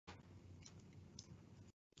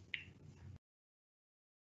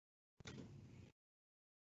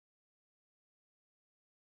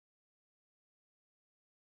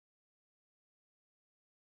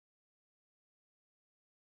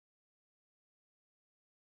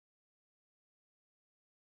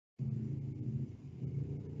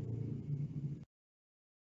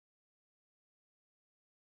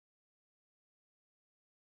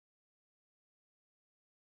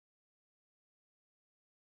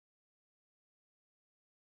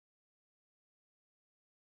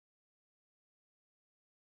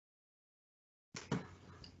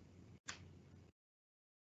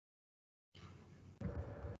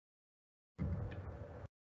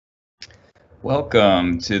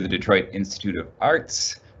Welcome to the Detroit Institute of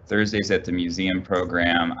Arts, Thursdays at the Museum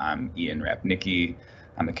program. I'm Ian Rapnicki.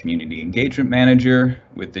 I'm a Community Engagement Manager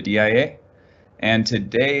with the DIA. And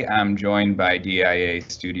today I'm joined by DIA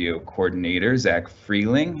Studio Coordinator Zach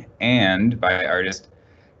Frieling and by artist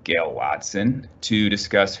Gayle Watson to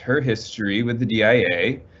discuss her history with the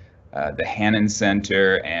DIA, the Hannan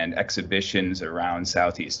Center, and exhibitions around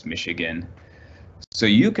Southeast Michigan. So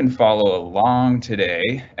you can follow along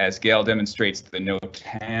today as Gayle demonstrates the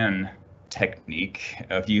Notan technique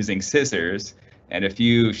of using scissors and a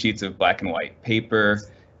few sheets of black and white paper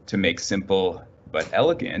to make simple but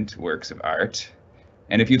elegant works of art.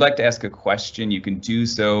 And if you'd like to ask a question, you can do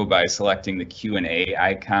so by selecting the Q&A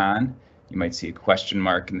icon. You might see a question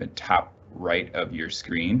mark in the top right of your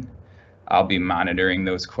screen. I'll be monitoring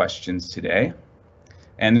those questions today.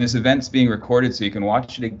 And this event's being recorded, so you can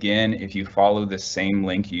watch it again if you follow the same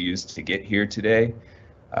link you used to get here today.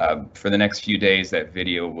 For the next few days, that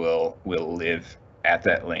video will live at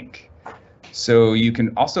that link. So you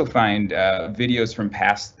can also find videos from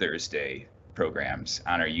past Thursday programs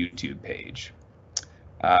on our YouTube page.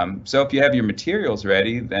 So if you have your materials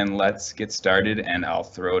ready, then let's get started, and I'll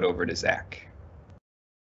throw it over to Zach.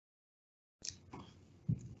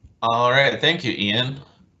 All right, thank you, Ian.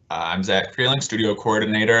 I'm Zach Frieling, Studio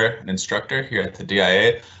Coordinator and Instructor here at the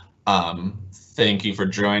DIA. Thank you for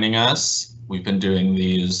joining us. We've been doing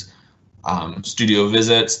these studio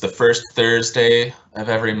visits the first Thursday of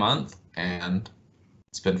every month, and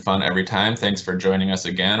it's been fun every time. Thanks for joining us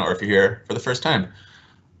again, or if you're here for the first time.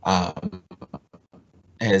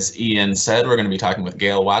 As Ian said, we're going to be talking with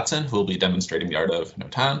Gayle Watson, who will be demonstrating the art of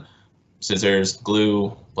Notan. Scissors,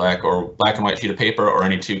 glue, black and white sheet of paper, or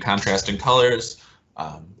any two contrasting colors.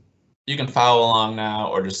 You can follow along now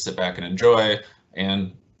or just sit back and enjoy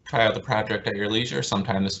and try out the project at your leisure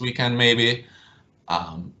sometime this weekend maybe.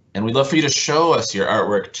 And we'd love for you to show us your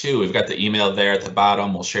artwork too. We've got the email there at the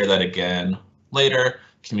bottom. We'll share that again later.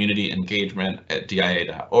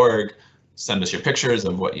 communityengagement@dia.org. Send us your pictures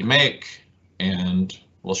of what you make and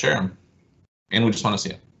we'll share them. And we just want to see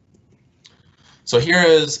it. So here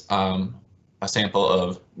is a sample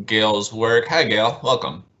of Gayle's work. Hi, Gayle.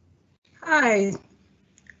 Welcome. Hi.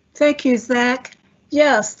 Thank you, Zach.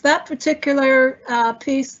 Yes, that particular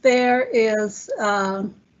piece there is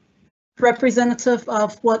representative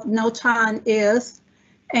of what Notan is,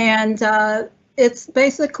 and it's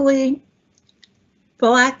basically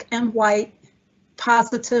black and white,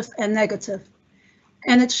 positive and negative.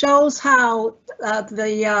 And it shows how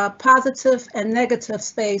the positive and negative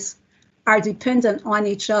space are dependent on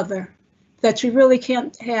each other, that you really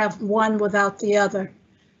can't have one without the other.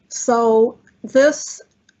 So this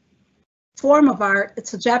form of art,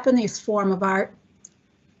 it's a Japanese form of art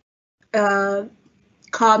called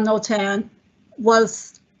Notan,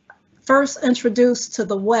 was first introduced to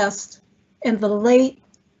the West in the late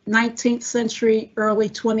 19th century, early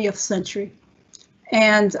 20th century.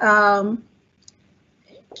 And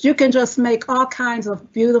you can just make all kinds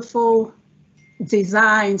of beautiful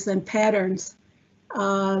designs and patterns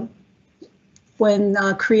when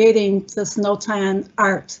creating this Notan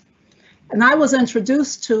art. And I was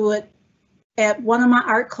introduced to it at one of my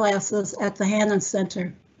art classes at the Hannan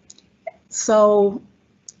Center. So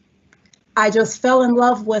I just fell in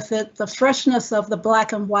love with it. The freshness of the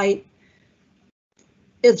black and white,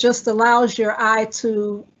 it just allows your eye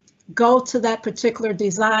to go to that particular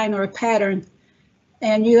design or pattern,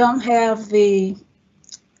 and you don't have the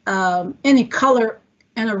any color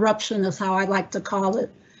interruption is how I like to call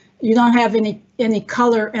it. You don't have any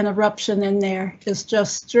color interruption in there. It's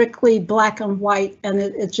just strictly black and white, and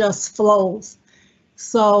it just flows.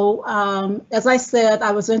 So as I said,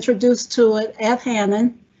 I was introduced to it at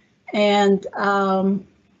Hannan, and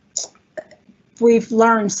we've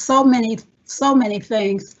learned so many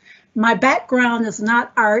things. My background is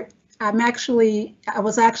not art. I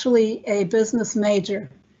was actually a business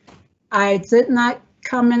major. I did not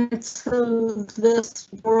come into this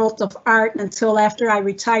world of art until after I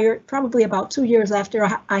retired, probably about 2 years after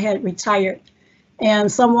I had retired.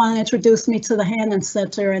 And someone introduced me to the Hannan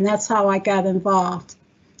Center, and that's how I got involved.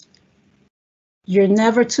 You're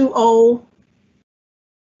never too old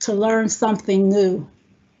to learn something new.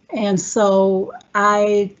 And so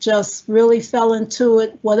I just really fell into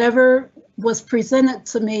it. Whatever was presented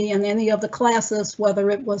to me in any of the classes, whether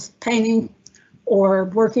it was painting or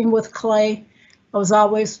working with clay, I was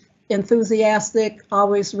always enthusiastic,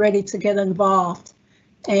 always ready to get involved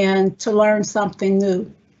and to learn something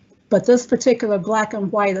new. But this particular black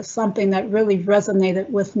and white is something that really resonated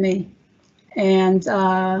with me. And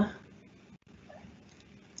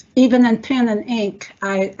even in pen and ink,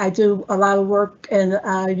 I do a lot of work in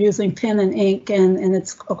using pen and ink, and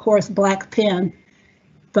it's, of course, black pen.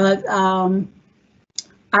 But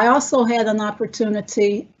I also had an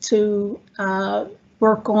opportunity to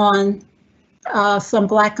work on some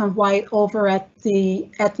black and white over at the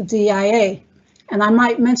DIA. And I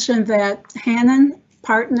might mention that Hannan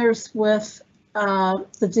partners with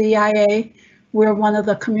the DIA. We're one of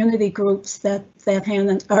the community groups that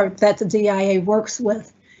the DIA works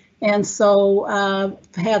with. And so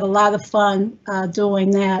had a lot of fun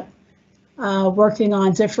doing that, working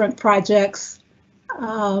on different projects.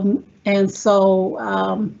 And so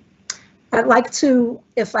I'd like to,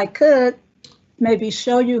 if I could, maybe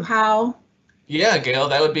show you how. Yeah, Gayle,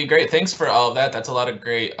 that would be great. Thanks for all of that. That's a lot of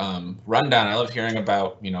great rundown. I love hearing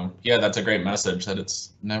about, yeah, that's a great message that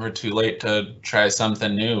it's never too late to try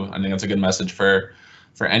something new. I think that's a good message for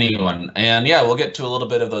anyone. And yeah, we'll get to a little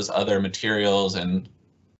bit of those other materials and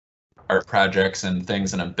art projects and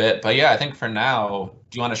things in a bit. But yeah, I think for now,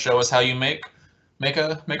 do you want to show us how you make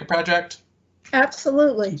a project?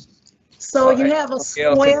 Absolutely. So you have a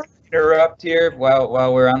square. Interrupt here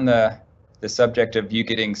while we're on the subject of you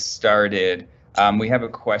getting started. We have a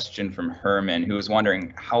question from Herman, who was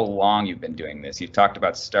wondering how long you've been doing this. You've talked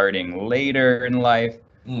about starting later in life,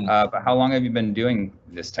 but how long have you been doing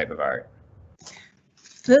this type of art?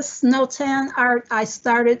 This Notan art I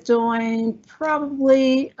started doing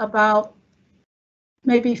probably about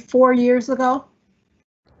maybe 4 years ago.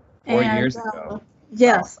 4 years ago?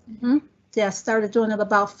 Yes. Mm-hmm. Yeah, I started doing it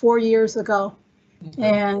about 4 years ago.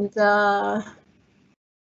 And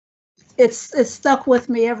it's stuck with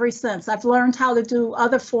me ever since. I've learned how to do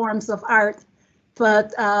other forms of art,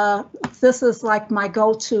 but this is like my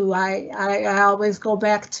go-to. I always go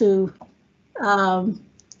back to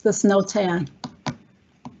this Notan.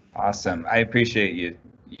 Awesome. I appreciate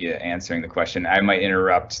you answering the question. I might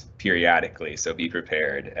interrupt periodically, so be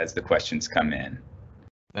prepared as the questions come in.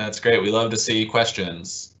 That's great. We love to see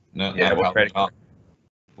questions. No, yeah, we'll try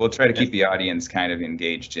to Yeah. keep the audience kind of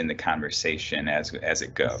engaged in the conversation as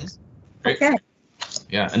it goes. Great. Okay.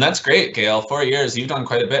 Yeah, and that's great, Gayle. 4 years, you've done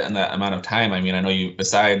quite a bit in that amount of time. I mean, I know you,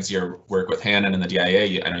 besides your work with Hannan and the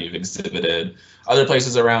DIA, I know you've exhibited other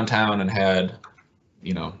places around town and had,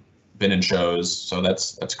 been in shows. So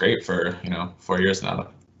that's great for, 4 years, not a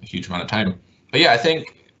huge amount of time. But yeah, I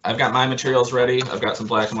think I've got my materials ready. I've got some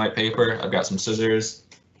black and white paper. I've got some scissors.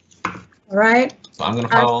 All right. So I'm gonna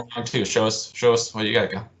follow along too. Show us what you got,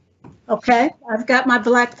 Gayle. Okay, I've got my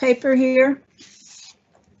black paper here.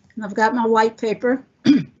 And I've got my white paper.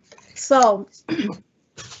 So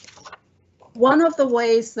one of the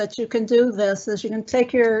ways that you can do this is you can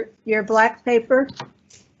take your black paper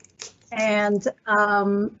and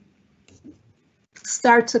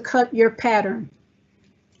start to cut your pattern.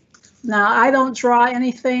 Now, I don't draw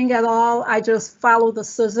anything at all. I just follow the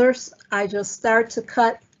scissors. I just start to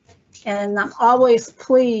cut, and I'm always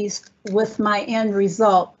pleased with my end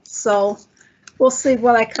result. So we'll see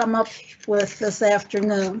what I come up with this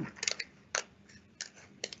afternoon.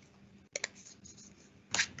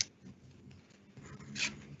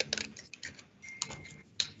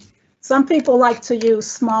 Some people like to use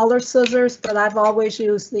smaller scissors, but I've always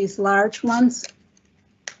used these large ones.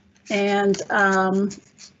 And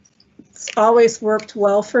it's always worked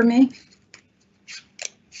well for me.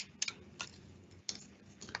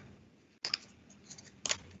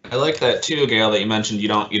 I like that too, Gayle, that you mentioned you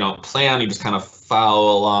don't plan, you just kind of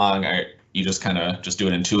follow along, or you just kind of do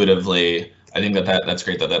it intuitively. I think that's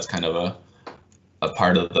great, that's kind of a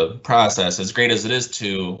part of the process. As great as it is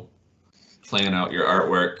to plan out your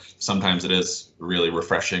artwork, sometimes it is really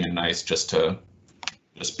refreshing and nice just to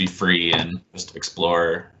be free and just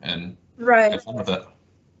explore and have fun with it.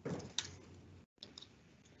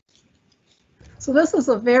 So this is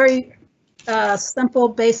a very simple,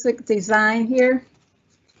 basic design here.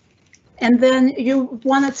 And then you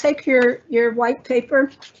want to take your white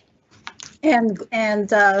paper and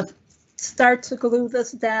start to glue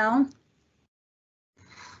this down.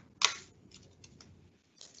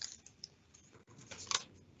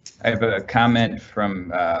 I have a comment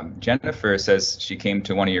from Jennifer. Says she came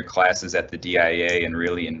to one of your classes at the DIA and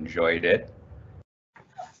really enjoyed it.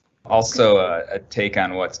 Also, a take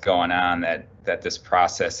on what's going on, that this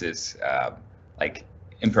process is like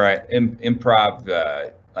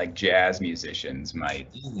improv like jazz musicians might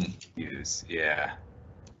use. Yeah,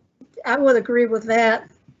 I would agree with that.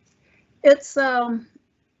 It's I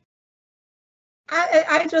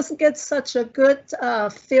just get such a good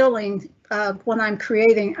feeling when I'm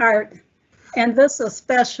creating art, and this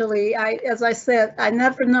especially. As I said, I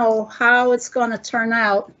never know how it's going to turn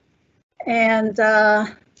out, and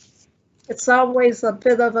It's always a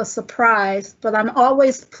bit of a surprise, but I'm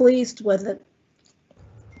always pleased with it,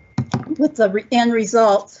 with the end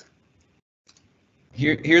result.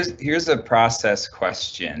 Here's a process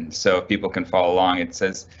question, so people can follow along. It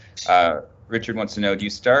says, Richard wants to know, do you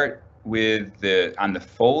start with on the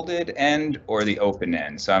folded end or the open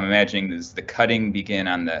end? So I'm imagining, does the cutting begin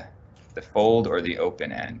on the fold or the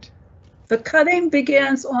open end? The cutting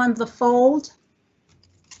begins on the fold.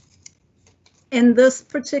 In this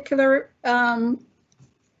particular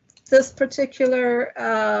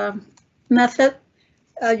method,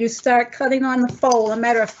 you start cutting on the fold. As a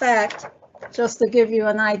matter of fact, just to give you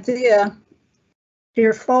an idea,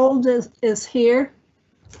 your fold is here,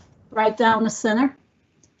 right down the center.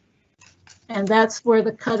 And that's where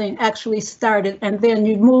the cutting actually started. And then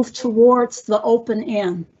you move towards the open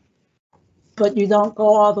end, but you don't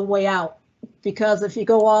go all the way out, because if you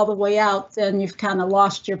go all the way out, then you've kind of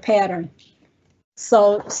lost your pattern.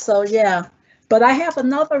 So yeah, but I have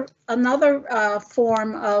another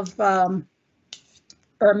form of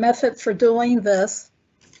or method for doing this,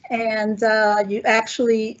 and you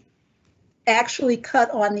actually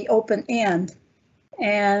cut on the open end,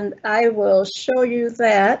 and I will show you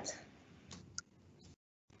that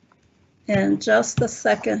in just a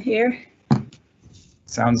second here.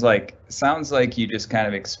 Sounds like you just kind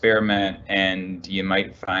of experiment, and you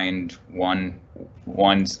might find one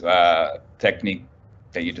technique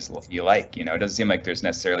that you like. You know, it doesn't seem like there's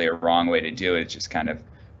necessarily a wrong way to do it. It's just kind of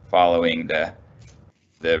following the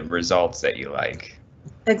results that you like.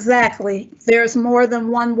 Exactly. There's more than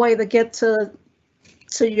one way to get to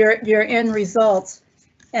your end results,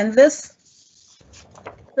 and this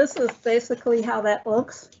is basically how that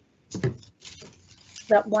looks.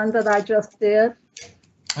 That one that I just did.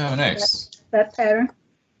 Oh, nice. That pattern.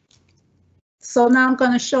 So now I'm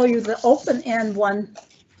going to show you the open end one,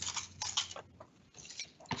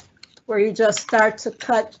 where you just start to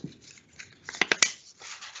cut.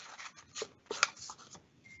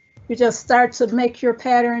 You just start to make your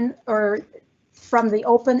pattern or from the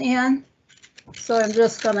open end. So I'm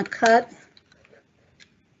just going to cut.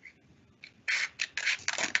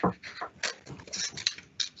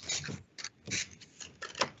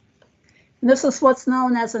 And this is what's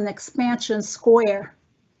known as an expansion square.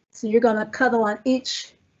 So you're going to cut on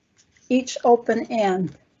each open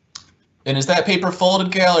end. And is that paper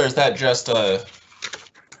folded, Gayle, or is that just a...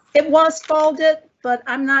 It was folded, but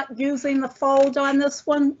I'm not using the fold on this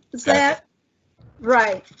one. Is that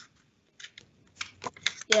right?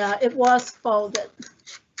 Yeah, it was folded.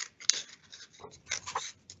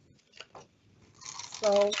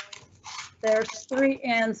 So there's 3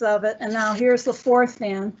 ends of it, and now here's the 4th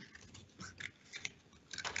end.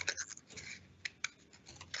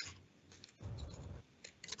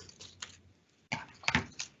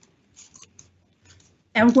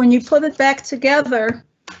 And when you put it back together,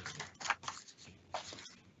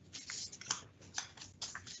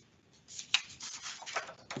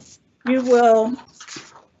 you will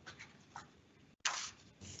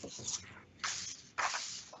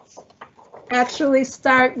actually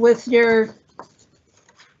start with your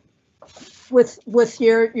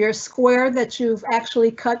square that you've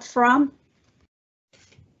actually cut from,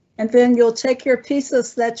 and then you'll take your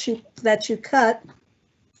pieces that you cut.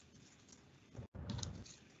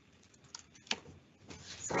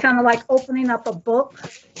 It's kind of like opening up a book,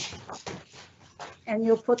 and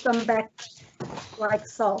you'll put them back like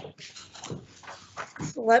so.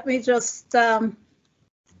 So let me just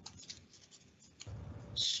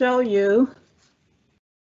show you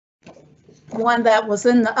one that was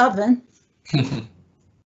in the oven.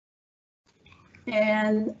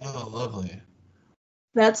 And oh, lovely.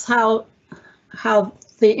 That's how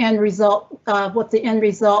the end result, what the end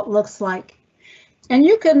result looks like. And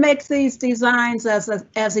you can make these designs as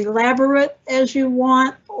elaborate as you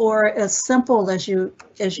want, or as simple as you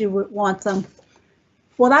would want them.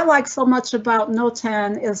 What I like so much about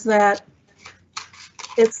Notan is that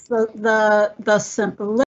it's the simplicity.